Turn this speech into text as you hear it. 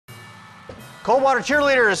Coldwater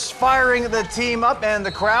cheerleaders firing the team up and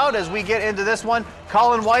the crowd as we get into this one.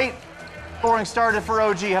 Colin White, scoring started for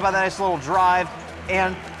OG. How about that nice little drive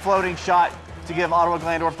and floating shot to give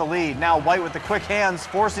Ottawa-Glandorf the lead. Now White with the quick hands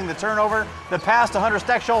forcing the turnover. The pass to Hunter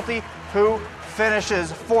Steck-Schulte, who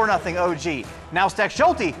finishes 4-0 OG. Now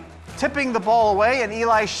Steck-Schulte tipping the ball away, and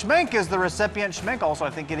Eli Schmink is the recipient. Schmink also,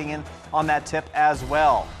 I think, getting in on that tip as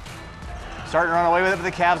well. Starting to run away with it, but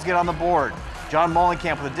the Cavs get on the board. John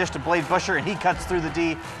Molenkamp with a dish to Blade Busher, and he cuts through the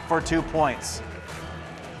D for 2 points.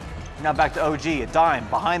 Now back to OG, a dime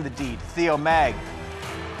behind the D to Theo Mag.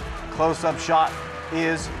 Close-up shot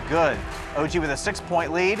is good. OG with a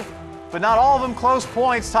 6-point lead, but not all of them close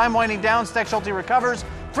points. Time winding down, Steck-Schulte recovers.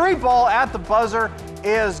 3-ball at the buzzer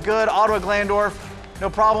is good. Ottawa-Glandorf, no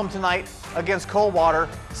problem tonight against Coldwater.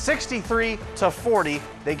 63-40,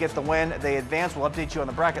 they get the win. They advance. We'll update you on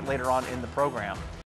the bracket later on in the program.